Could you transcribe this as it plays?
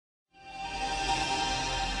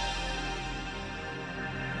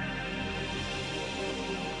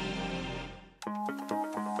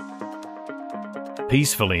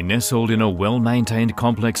Peacefully nestled in a well-maintained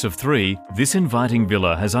complex of three, this inviting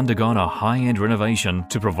villa has undergone a high-end renovation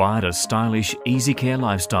to provide a stylish, easycare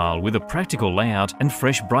lifestyle with a practical layout and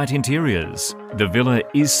fresh, bright interiors. The villa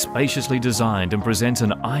is spaciously designed and presents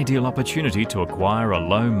an ideal opportunity to acquire a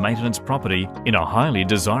low-maintenance property in a highly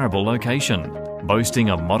desirable location. Boasting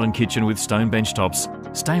a modern kitchen with stone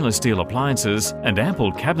benchtops, stainless steel appliances and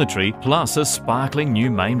ample cabinetry, plus a sparkling new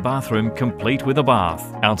main bathroom complete with a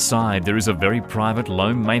bath. Outside there is a very private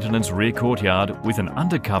low-maintenance rear courtyard with an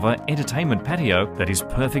undercover entertainment patio that is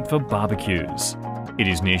perfect for barbecues. It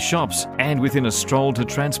is near shops and within a stroll to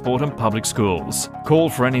transport and public schools. Call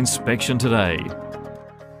for an inspection today.